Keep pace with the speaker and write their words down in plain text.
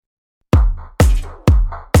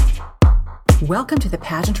Welcome to the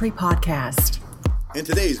Pageantry Podcast. And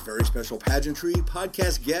today's very special Pageantry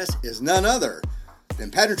podcast guest is none other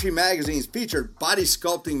than Pageantry Magazine's featured body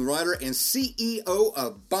sculpting writer and CEO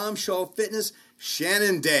of Bombshell Fitness,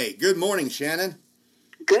 Shannon Dey. Good morning, Shannon.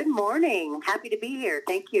 Good morning. Happy to be here.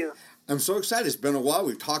 Thank you. I'm so excited. It's been a while.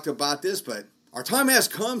 We've talked about this, but our time has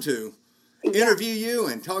come to interview you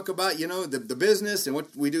and talk about, the business and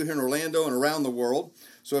what we do here in Orlando and around the world.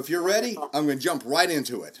 So if you're ready, I'm going to jump right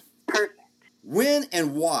into it. Perfect. When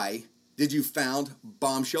and why did you found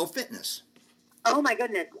Bombshell Fitness? Oh, my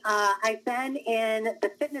goodness. I've been in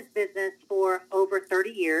the fitness business for over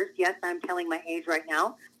 30 years. Yes, I'm telling my age right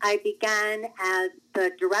now. I began as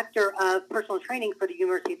the director of personal training for the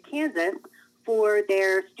University of Kansas for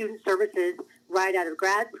their student services right out of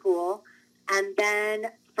grad school. And then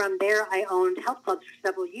from there, I owned health clubs for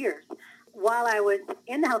several years. While I was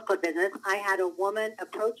in the health club business, I had a woman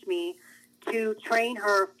approach me to train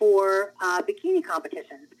her for bikini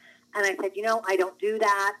competitions. And I said, I don't do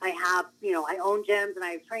that. I have, I own gyms and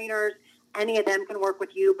I have trainers. Any of them can work with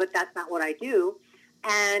you, but that's not what I do.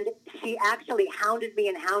 And she actually hounded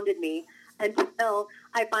me until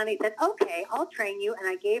I finally said, okay, I'll train you. And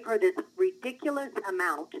I gave her this ridiculous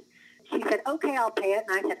amount. She said, okay, I'll pay it.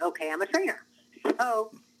 And I said, okay, I'm a trainer. So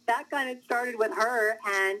that kind of started with her,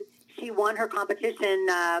 and she won her competition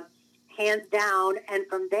hands down. And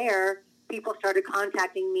from there, people started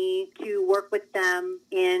contacting me to work with them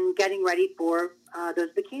in getting ready for those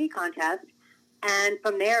bikini contests. And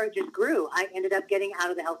from there, it just grew. I ended up getting out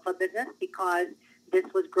of the health club business because this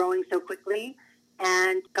was growing so quickly.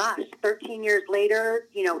 And gosh, 13 years later,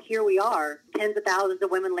 here we are, tens of thousands of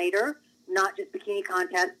women later, not just bikini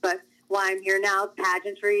contests, but why I'm here now,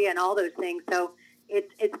 pageantry and all those things. So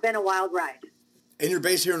it's been a wild ride. And you're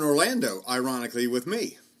based here in Orlando, ironically, with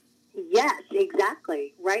me. Yes,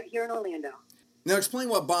 exactly. Right here in Orlando. Now explain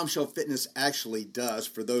what Bombshell Fitness actually does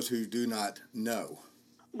for those who do not know.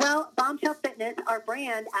 Well, Bombshell Fitness, our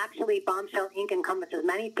brand, actually Bombshell Inc. encompasses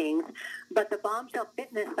many things, but the Bombshell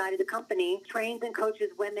Fitness side of the company trains and coaches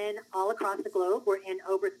women all across the globe. We're in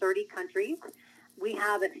over 30 countries. We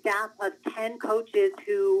have a staff of 10 coaches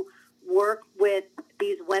who work with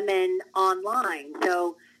these women online.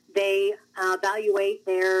 So they evaluate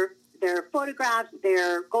their photographs,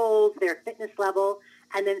 their goals, their fitness level,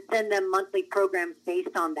 and then send them monthly programs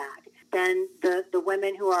based on that. Then the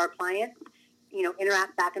women who are our clients,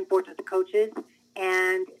 interact back and forth with the coaches,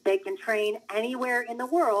 and they can train anywhere in the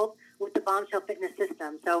world with the Bombshell Fitness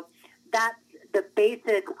system. So that's the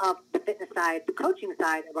basis of the fitness side, the coaching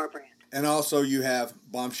side of our brand. And also you have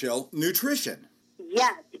Bombshell Nutrition.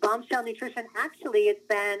 Yes, Bombshell Nutrition. Actually, it's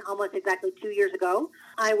been almost exactly 2 years ago.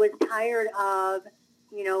 I was tired of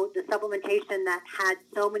the supplementation that had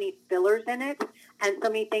so many fillers in it and so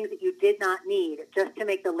many things that you did not need just to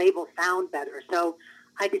make the label sound better. So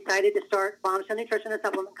I decided to start Bombshell Nutrition, a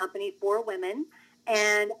supplement company for women,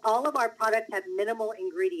 and all of our products have minimal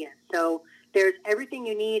ingredients. So there's everything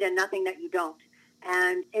you need and nothing that you don't.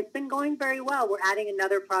 And it's been going very well. We're adding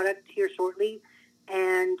another product here shortly,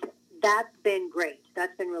 and that's been great.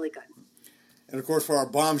 That's been really good. And of course, for our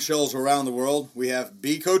bombshells around the world, we have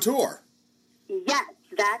B Couture. Yes,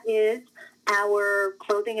 that is our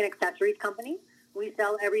clothing and accessories company. We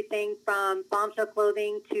sell everything from bombshell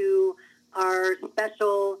clothing to our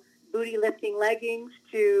special booty lifting leggings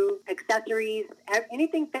to accessories.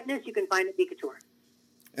 Anything fitness you can find at B Couture.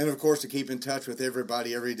 And of course, to keep in touch with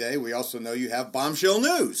everybody every day, we also know you have Bombshell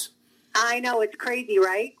News. I know, it's crazy,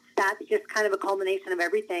 right? That's just kind of a culmination of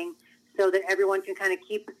everything so that everyone can kind of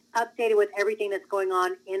keep updated with everything that's going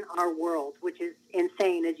on in our world, which is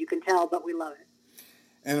insane, as you can tell, but we love it.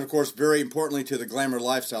 And of course, very importantly to the glamour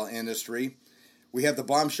lifestyle industry, we have the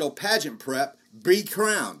Bombshell Pageant Prep, Be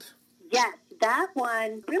Crowned. Yes, that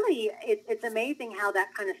one, really, it's amazing how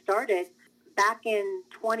that kind of started. Back in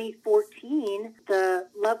 2014, the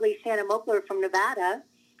lovely Shannon Dey from Nevada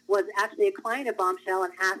was actually a client of Bombshell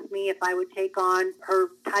and asked me if I would take on her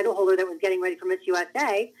title holder that was getting ready for Miss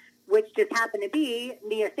USA, which just happened to be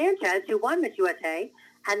Nia Sanchez, who won Miss USA,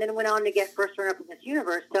 and then went on to get first runner-up at Miss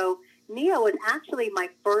Universe. So Nia was actually my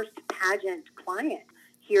first pageant client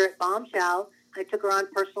here at Bombshell. I took her on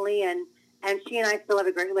personally, and she and I still have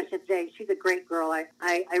a great relationship today. She's a great girl.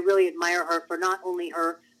 I really admire her for not only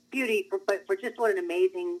her beauty, but for just what an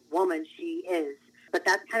amazing woman she is. But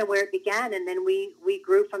that's kind of where it began, and then we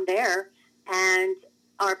grew from there. And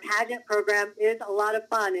our pageant program is a lot of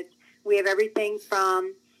fun. We have everything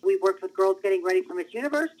from, we worked with girls getting ready for Miss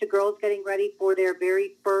Universe to girls getting ready for their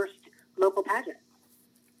very first local pageant.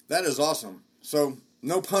 That is awesome. So,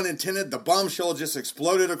 no pun intended, the bombshell just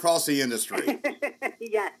exploded across the industry.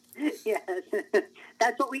 Yes.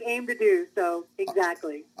 That's what we aim to do, so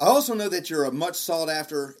exactly. I also know that you're a much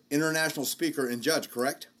sought-after international speaker and judge,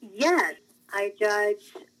 correct? Yes, I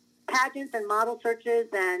judge pageants and model searches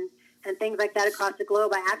and things like that across the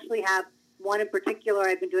globe. I actually have one in particular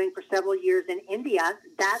I've been doing for several years in India.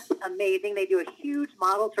 That's amazing. They do a huge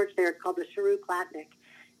model search there. It's called the Shrew Classic.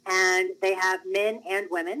 And they have men and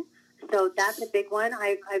women. So that's a big one.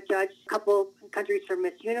 I've judged a couple countries for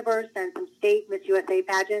Miss Universe and some state Miss USA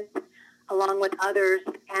pageants, along with others.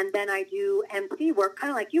 And then I do MC work, kind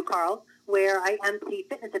of like you, Carl, where I MC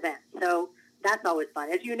fitness events. So that's always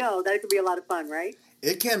fun. As you know, that could be a lot of fun, right?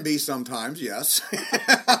 It can be sometimes, yes.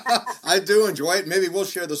 I do enjoy it. Maybe we'll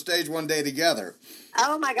share the stage one day together.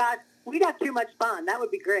 Oh, my gosh. We'd have too much fun. That would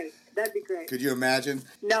be great. That'd be great. Could you imagine?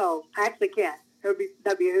 No, I actually can't.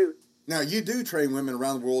 That'd be a hoot. Now, you do train women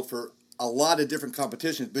around the world for a lot of different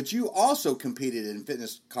competitions, but you also competed in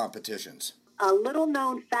fitness competitions. A little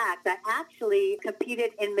known fact, I actually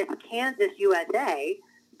competed in Miss Kansas USA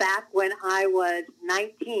back when I was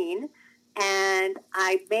 19, and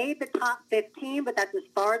I made the top 15, but that's as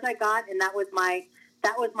far as I got, and that was my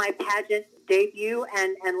pageant debut,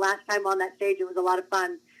 and last time on that stage, it was a lot of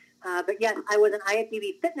fun. But yes, I was an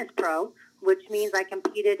IFBB fitness pro, which means I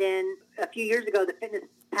competed in, a few years ago, the fitness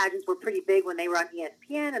pageants were pretty big when they were on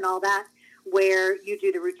ESPN and all that, where you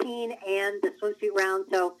do the routine and the swimsuit round.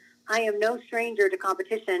 So I am no stranger to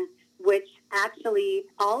competition, which actually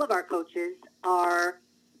all of our coaches are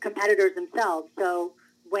competitors themselves. So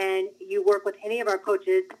when you work with any of our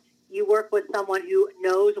coaches, you work with someone who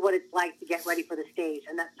knows what it's like to get ready for the stage,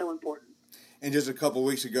 and that's so important. And just a couple of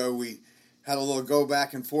weeks ago, we had a little go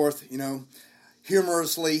back and forth,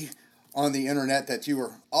 humorously on the internet, that you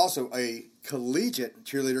were also a collegiate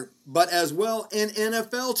cheerleader, but as well an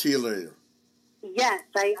NFL cheerleader. Yes,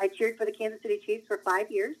 I cheered for the Kansas City Chiefs for 5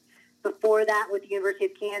 years. Before that, with the University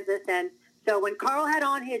of Kansas, and so when Carl had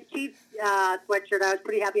on his Chiefs sweatshirt, I was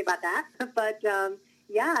pretty happy about that. But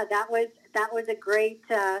yeah, that was a great.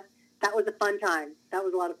 That was a fun time. That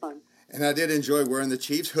was a lot of fun. And I did enjoy wearing the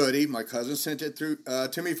Chiefs hoodie. My cousin sent it through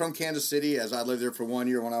to me from Kansas City, as I lived there for 1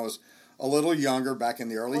 year when I was a little younger, back in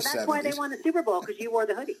the early 70s. That's why they won the Super Bowl, because you wore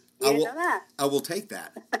the hoodie. You didn't know that. I will take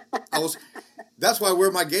that. That's why I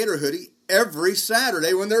wear my Gator hoodie every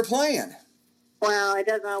Saturday when they're playing. Well, it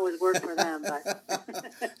doesn't always work for them, but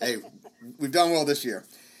hey, we've done well this year.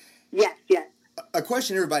 Yes. A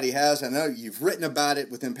question everybody has, I know you've written about it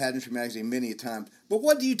within Pageantry magazine many a time, but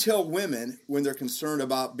what do you tell women when they're concerned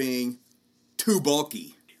about being too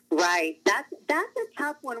bulky? Right. That's a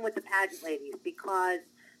tough one with the pageant ladies, because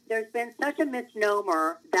there's been such a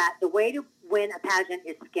misnomer that the way to win a pageant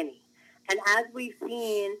is skinny. And as we've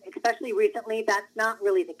seen, especially recently, that's not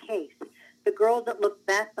really the case. The girls that look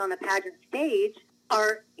best on a pageant stage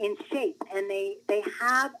are in shape, and they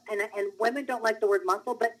have, and women don't like the word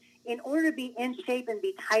muscle, but in order to be in shape and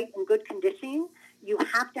be tight and good conditioning, you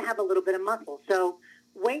have to have a little bit of muscle. So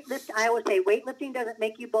I always say weightlifting doesn't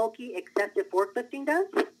make you bulky, except if worklifting does.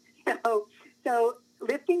 So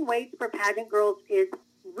lifting weights for pageant girls is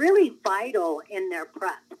really vital in their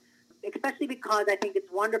prep, especially because I think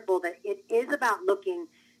it's wonderful that it is about looking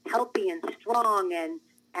healthy and strong and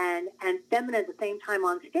feminine at the same time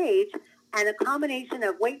on stage. And a combination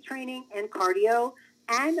of weight training and cardio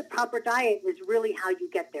and the proper diet is really how you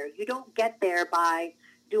get there. You don't get there by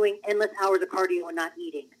doing endless hours of cardio and not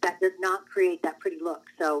eating. That does not create that pretty look.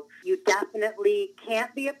 So you definitely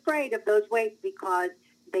can't be afraid of those weights, because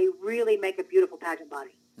they really make a beautiful pageant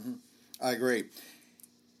body. Mm-hmm. I agree.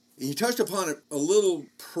 You touched upon it a little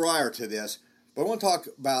prior to this, but I want to talk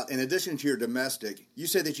about, in addition to your domestic, you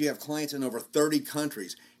said that you have clients in over 30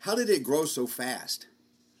 countries. How did it grow so fast?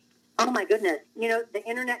 Oh, my goodness. The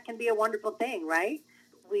internet can be a wonderful thing, right?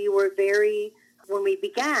 When we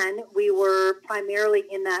began, we were primarily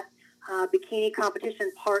in that bikini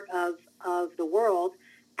competition part of the world,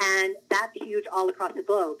 and that's huge all across the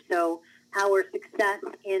globe. So our success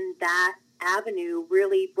in that avenue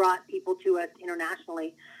really brought people to us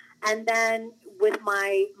internationally. And then with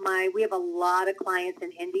we have a lot of clients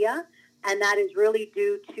in India, and that is really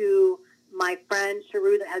due to my friend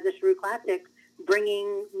Sharu that has the Shrew Classic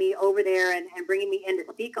bringing me over there and bringing me in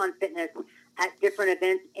to speak on fitness at different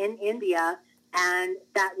events in India, and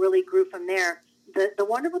that really grew from there. The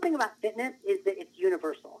wonderful thing about fitness is that it's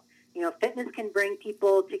universal. Fitness can bring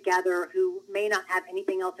people together who may not have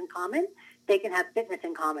anything else in common. They can have fitness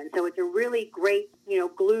in common. So it's a really great,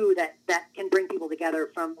 glue that can bring people together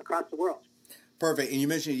from across the world. Perfect. And you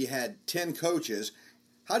mentioned you had 10 coaches.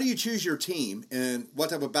 How do you choose your team, and what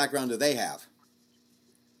type of background do they have?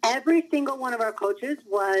 Every single one of our coaches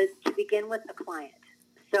was, to begin with, a client.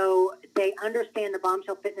 So they understand the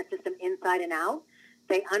Bombshell Fitness system inside and out.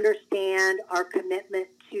 They understand our commitment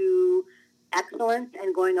to excellence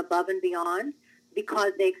and going above and beyond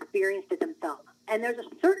because they experienced it themselves. And there's a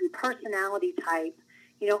certain personality type.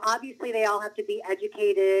 Obviously they all have to be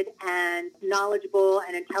educated and knowledgeable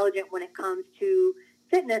and intelligent when it comes to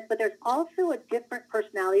fitness, but there's also a different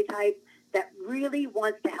personality type that really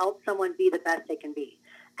wants to help someone be the best they can be.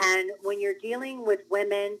 And when you're dealing with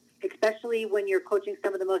women, especially when you're coaching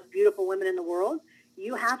some of the most beautiful women in the world,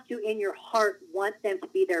 you have to, in your heart, want them to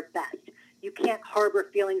be their best. You can't harbor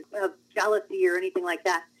feelings of jealousy or anything like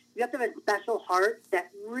that. You have to have a special heart that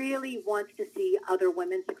really wants to see other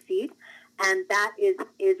women succeed. And that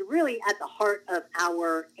is really at the heart of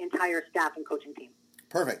our entire staff and coaching team.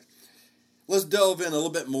 Perfect. Let's delve in a little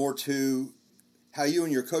bit more to how you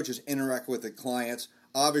and your coaches interact with the clients.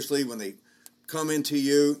 Obviously, when they come into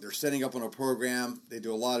you, they're setting up on a program. They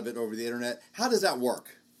do a lot of it over the internet. How does that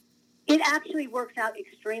work? It actually works out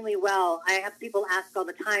extremely well. I have people ask all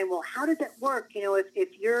the time, well, how does it work? If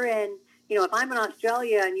you're in, if I'm in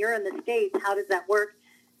Australia and you're in the States, how does that work?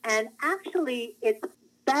 And actually, it's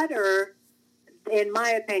better, in my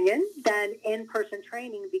opinion, than in-person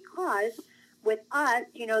training because with us,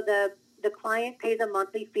 the client pays a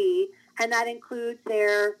monthly fee, and that includes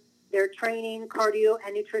their training, cardio,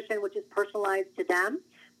 and nutrition, which is personalized to them.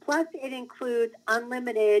 Plus, it includes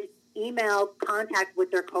unlimited email contact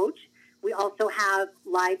with their coach. We also have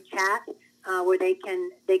live chat where they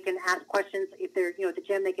can ask questions. If they're at the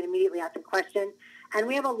gym, they can immediately ask a question. And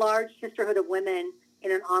we have a large sisterhood of women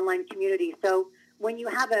in an online community. So when you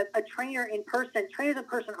have a trainer in person, trainers in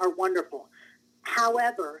person are wonderful.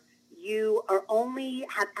 However, you are only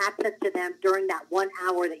have access to them during that 1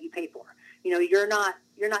 hour that you pay for. You're not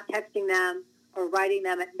texting them or writing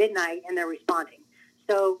them at midnight and they're responding.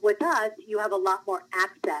 So with us, you have a lot more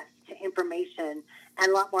access to information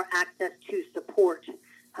and a lot more access to support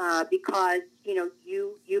because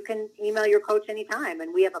you can email your coach anytime.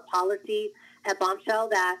 And we have a policy at Bombshell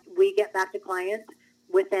that we get back to clients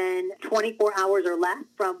within 24 hours or less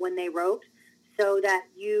from when they wrote, so that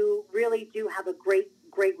you really do have a great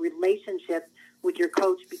relationship with your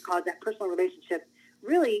coach, because that personal relationship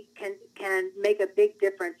really can make a big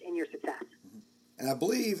difference in your success. And I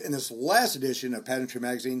believe in this last edition of Pageantry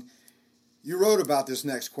magazine, you wrote about this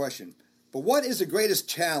next question. But what is the greatest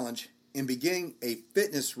challenge in beginning a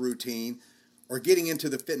fitness routine or getting into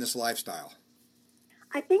the fitness lifestyle?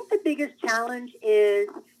 I think the biggest challenge is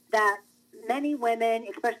that many women,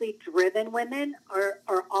 especially driven women,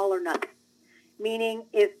 are all or nothing. Meaning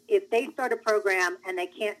if they start a program and they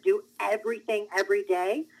can't do everything every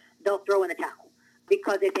day, they'll throw in the towel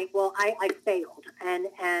because they think, well, I failed. And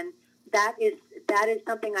that is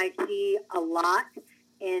something I see a lot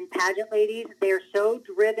in pageant ladies. They're so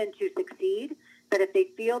driven to succeed that if they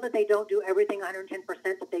feel that they don't do everything 110%,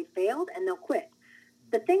 that they failed, and they'll quit.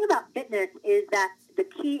 The thing about fitness is that the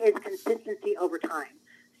key is consistency over time.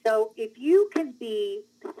 So if you can be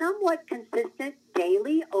somewhat consistent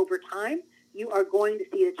daily over time, you are going to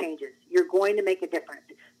see the changes. You're going to make a difference.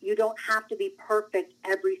 You don't have to be perfect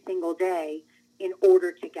every single day in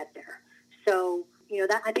order to get there. So,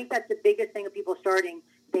 that I think that's the biggest thing of people starting.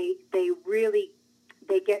 They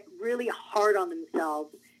get really hard on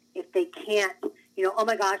themselves if they can't, oh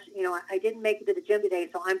my gosh, I didn't make it to the gym today,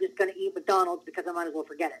 so I'm just going to eat McDonald's because I might as well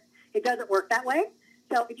forget it. It doesn't work that way.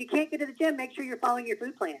 So if you can't get to the gym, make sure you're following your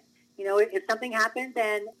food plan. If something happens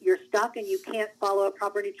and you're stuck and you can't follow a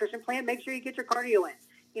proper nutrition plan, make sure you get your cardio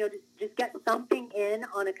in. Just get something in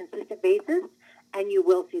on a consistent basis, and you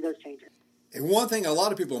will see those changes. And one thing a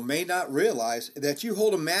lot of people may not realize is that you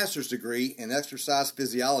hold a master's degree in exercise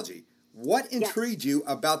physiology. What intrigued you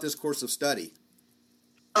about this course of study?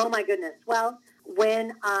 Oh, my goodness. Well,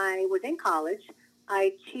 when I was in college,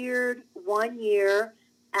 I cheered 1 year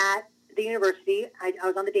at the university. I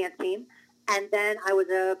was on the dance team. And then I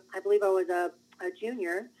believe I was a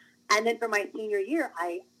junior. And then for my senior year,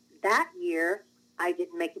 that year, I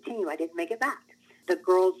didn't make the team. I didn't make it back. The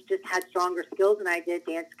girls just had stronger skills than I did,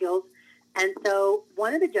 dance skills. And so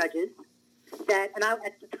one of the judges said, and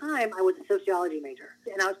at the time, I was a sociology major,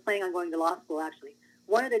 and I was planning on going to law school, actually.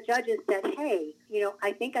 One of the judges said, hey,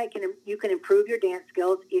 I think you can improve your dance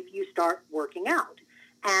skills if you start working out.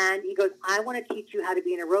 And he goes, I want to teach you how to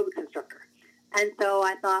be an aerobics instructor. And so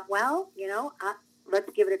I thought, well, let's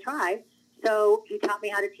give it a try. So he taught me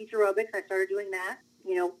how to teach aerobics. I started doing that,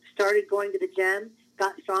 started going to the gym,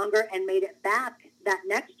 got stronger, and made it back that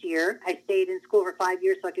next year. I stayed in school for 5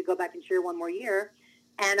 years so I could go back and cheer one more year.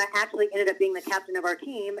 And I actually ended up being the captain of our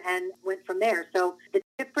team and went from there. So the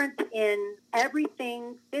difference in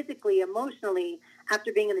everything physically, emotionally,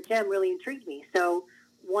 after being in the gym really intrigued me. So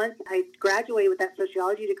once I graduated with that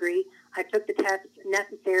sociology degree, I took the tests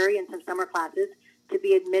necessary in some summer classes to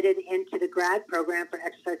be admitted into the grad program for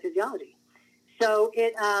exercise physiology. So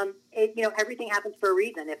everything happens for a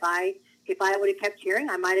reason. If I would have kept cheering,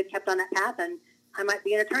 I might have kept on that path, and I might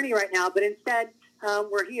be an attorney right now. But instead,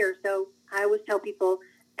 we're here. So I always tell people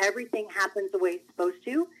everything happens the way it's supposed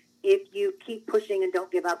to if you keep pushing and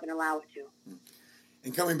don't give up and allow it to.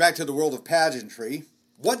 And coming back to the world of pageantry,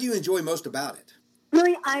 what do you enjoy most about it?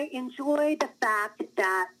 Really, I enjoy the fact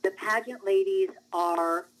that the pageant ladies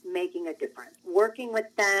are making a difference. Working with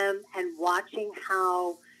them and watching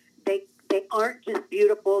how they aren't just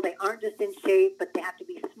beautiful, they aren't just in shape, but they have to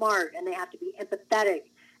be smart and they have to be empathetic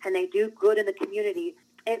and they do good in the community.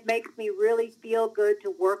 It makes me really feel good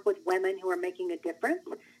to work with women who are making a difference.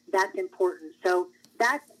 That's important. So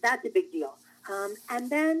that's a big deal. And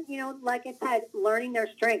then, like I said, learning their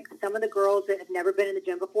strengths. Some of the girls that have never been in the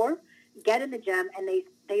gym before get in the gym and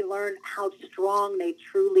they learn how strong they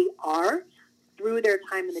truly are through their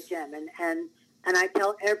time in the gym. And I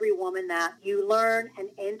tell every woman that you learn an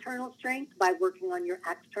internal strength by working on your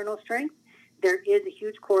external strength. There is a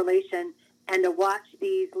huge correlation. And to watch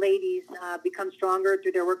these ladies become stronger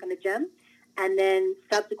through their work in the gym and then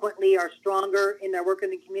subsequently are stronger in their work in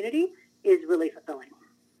the community is really fulfilling.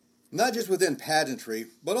 Not just within pageantry,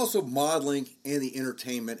 but also modeling and the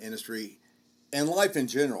entertainment industry and life in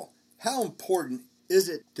general. How important is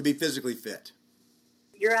it to be physically fit?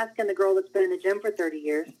 You're asking the girl that's been in the gym for 30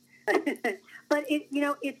 years. But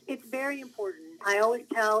it's very important. I always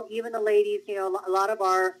tell even the ladies, a lot of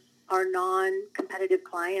our non-competitive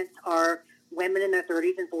clients are women in their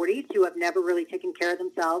 30s and 40s who have never really taken care of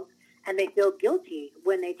themselves, and they feel guilty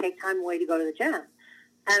when they take time away to go to the gym.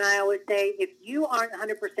 And I always say, if you aren't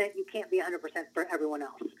 100%, you can't be 100% for everyone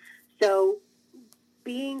else. So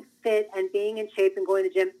being fit and being in shape and going to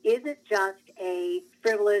the gym isn't just a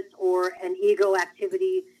frivolous or an ego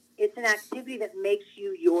activity. It's an activity that makes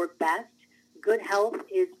you your best. Good health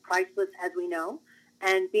is priceless, as we know,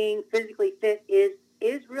 and being physically fit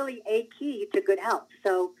is really a key to good health.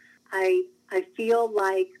 So I feel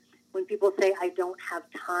like when people say, I don't have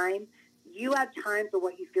time, you have time for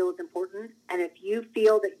what you feel is important. And if you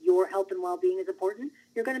feel that your health and well-being is important,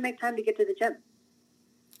 you're going to make time to get to the gym.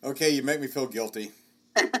 Okay, you make me feel guilty.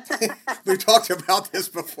 We've talked about this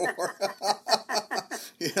before.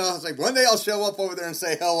 It's like one day I'll show up over there and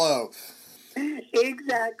say hello.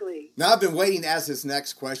 Exactly. Now, I've been waiting to ask this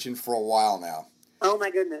next question for a while now. Oh,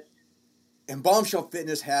 my goodness. And Bombshell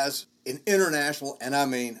Fitness has an international, and I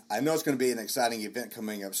know it's going to be an exciting event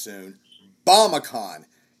coming up soon, BombCon.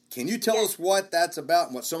 Can you tell us what that's about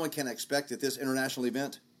and what someone can expect at this international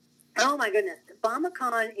event? Oh, my goodness.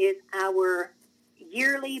 BombCon is our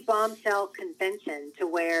yearly Bombshell convention to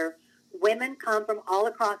where women come from all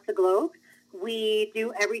across the globe. We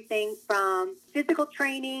do everything from physical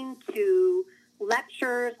training to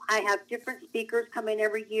lectures. I have different speakers come in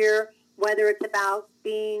every year, whether it's about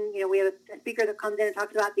being, we have a speaker that comes in and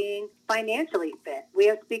talks about being financially fit. We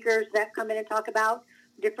have speakers that come in and talk about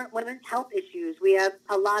different women's health issues. We have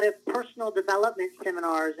a lot of personal development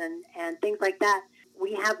seminars and things like that.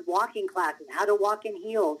 We have walking classes, how to walk in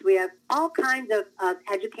heels. We have all kinds of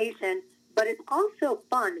education, but it's also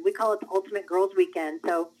fun. We call it the Ultimate Girls Weekend.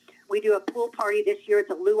 So we do a pool party this year. It's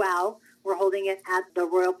a luau. We're holding it at the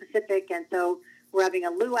Royal Pacific, and so we're having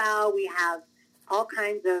a luau. We have all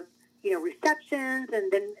kinds of receptions,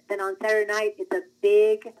 and then on Saturday night it's a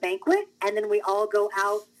big banquet, and then we all go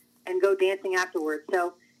out and go dancing afterwards.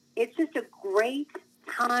 So it's just a great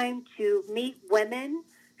time to meet women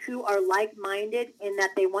who are like-minded in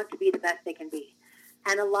that they want to be the best they can be.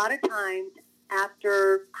 And a lot of times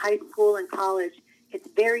after high school and college, it's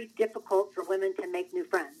very difficult for women to make new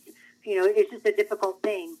friends. It's just a difficult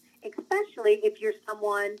thing, especially if you're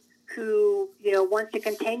someone who, wants to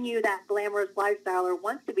continue that glamorous lifestyle or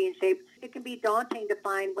wants to be in shape. It can be daunting to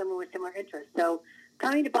find women with similar interests. So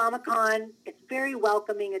coming to BombCon, it's very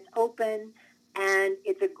welcoming, it's open, and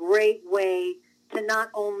it's a great way to not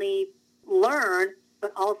only learn,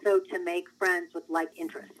 but also to make friends with like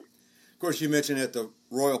interests. Of course, you mentioned at the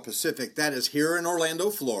Royal Pacific. That is here in Orlando,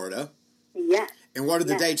 Florida. Yes. And what are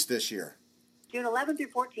the dates this year? June 11th through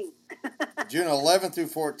 14th. June 11th through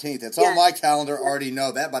 14th. It's on my calendar. I already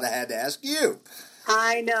know that, but I had to ask you.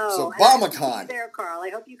 I know. So, BombCon. There, Carl. I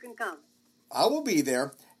hope you can come. I will be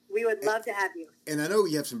there. We would love to have you. And I know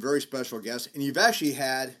you have some very special guests, and you've actually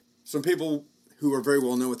had some people who are very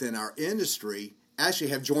well known within our industry actually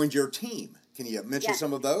have joined your team. Can you mention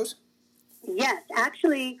some of those? Yes.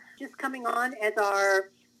 Actually, just coming on as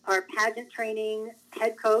our pageant training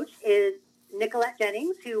head coach is Nicolette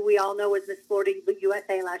Jennings, who we all know was Miss Florida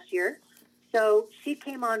USA last year. So she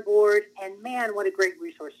came on board, and man, what a great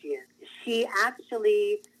resource she is. She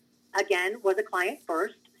actually, again, was a client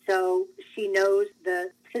first, so she knows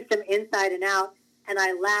the system inside and out. And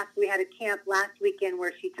I laughed. We had a camp last weekend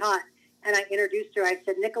where she taught, and I introduced her. I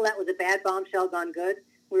said, Nicolette was a bad bombshell gone good.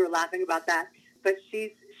 We were laughing about that. But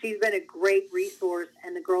she's been a great resource,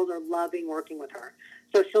 and the girls are loving working with her.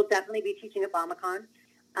 So she'll definitely be teaching at BombaCon.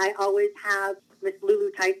 I always have Miss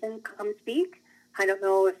Lulu Tyson come speak. I don't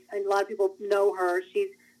know if a lot of people know her. She's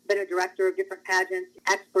been a director of different pageants,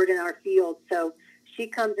 expert in our field. So she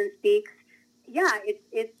comes and speaks. Yeah,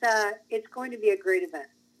 it's going to be a great event.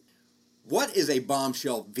 What is a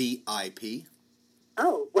Bombshell VIP?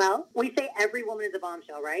 Oh, well, we say every woman is a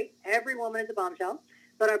bombshell, right? Every woman is a bombshell.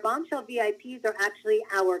 But our Bombshell VIPs are actually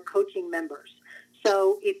our coaching members.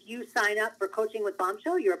 So if you sign up for coaching with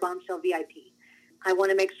Bombshell, you're a Bombshell VIP. I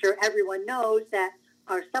want to make sure everyone knows that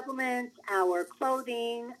our supplements, our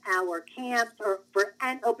clothing, our camps are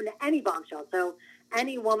open to any bombshell. So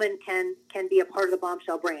any woman can be a part of the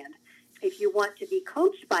Bombshell brand. If you want to be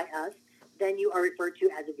coached by us, then you are referred to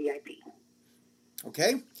as a VIP.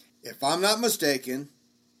 Okay. If I'm not mistaken,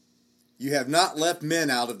 you have not left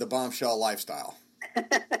men out of the Bombshell lifestyle.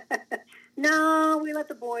 No, we let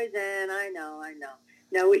the boys in. I know.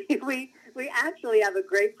 No, we actually have a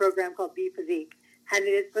great program called Be Physique, and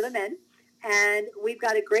it is for the men. And we've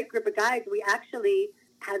got a great group of guys. We actually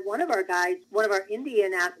had one of our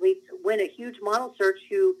Indian athletes, win a huge model search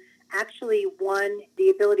who actually won the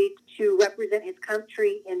ability to represent his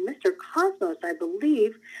country in Mr. Cosmos, I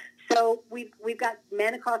believe. So we've got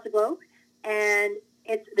men across the globe, and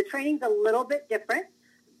the training's a little bit different,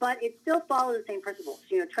 but it still follows the same principles.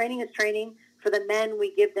 Training is training. For the men,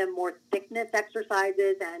 we give them more thickness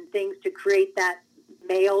exercises and things to create that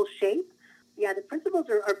male shape. Yeah, the principles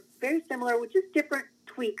are very similar, with just different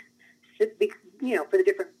tweaks, for the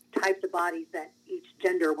different types of bodies that each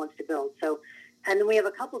gender wants to build. So, and then we have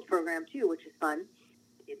a couples program too, which is fun.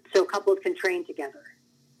 So couples can train together.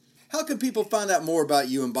 How can people find out more about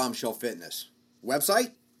you and Bombshell Fitness?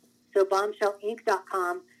 Website? So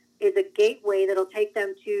bombshellinc.com is a gateway that'll take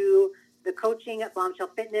them to the coaching at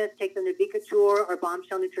Bombshell Fitness, take them to Be Couture or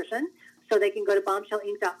Bombshell Nutrition. So they can go to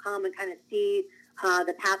bombshellinc.com and kind of see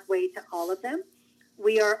the pathway to all of them.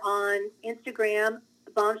 We are on Instagram,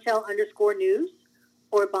 Bombshell_news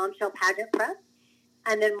or Bombshell Pageant Press.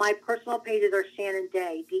 And then my personal pages are Shannon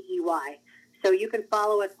Dey, D-E-Y. So you can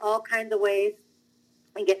follow us all kinds of ways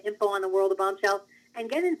and get info on the world of Bombshell and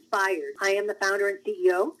get inspired. I am the founder and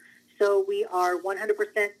CEO, so we are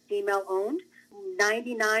 100% female-owned.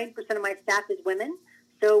 99% of my staff is women,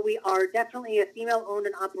 so we are definitely a female-owned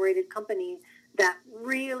and operated company that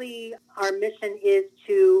really our mission is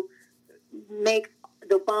to make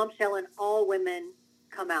the bombshell in all women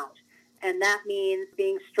come out. And that means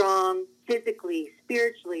being strong physically,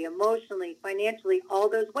 spiritually, emotionally, financially, all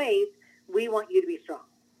those ways. We want you to be strong.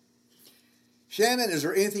 Shannon, is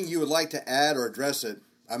there anything you would like to add or address that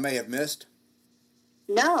I may have missed?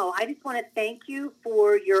 No, I just want to thank you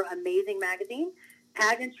for your amazing magazine.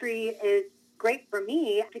 Pageantry is great for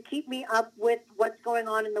me to keep me up with what's going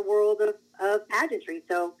on in the world of pageantry.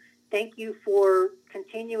 So thank you for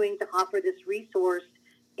continuing to offer this resource.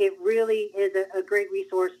 It really is a great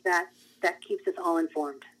resource that keeps us all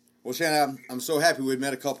informed. Well, Shannon, I'm so happy we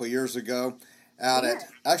met a couple of years ago out at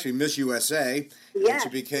actually Miss USA. Yes.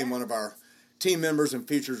 And she became one of our team members and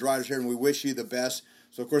features writers here, and we wish you the best.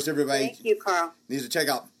 So, of course, everybody Thank you, Carl. needs to check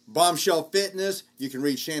out Bombshell Fitness. You can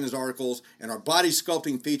read Shannon's articles and our body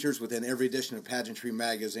sculpting features within every edition of Pageantry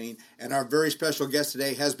magazine. And our very special guest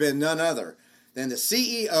today has been none other than the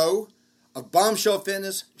CEO of Bombshell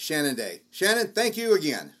Fitness, Shannon Dey. Shannon, thank you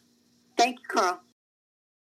again. Thank you, Carl.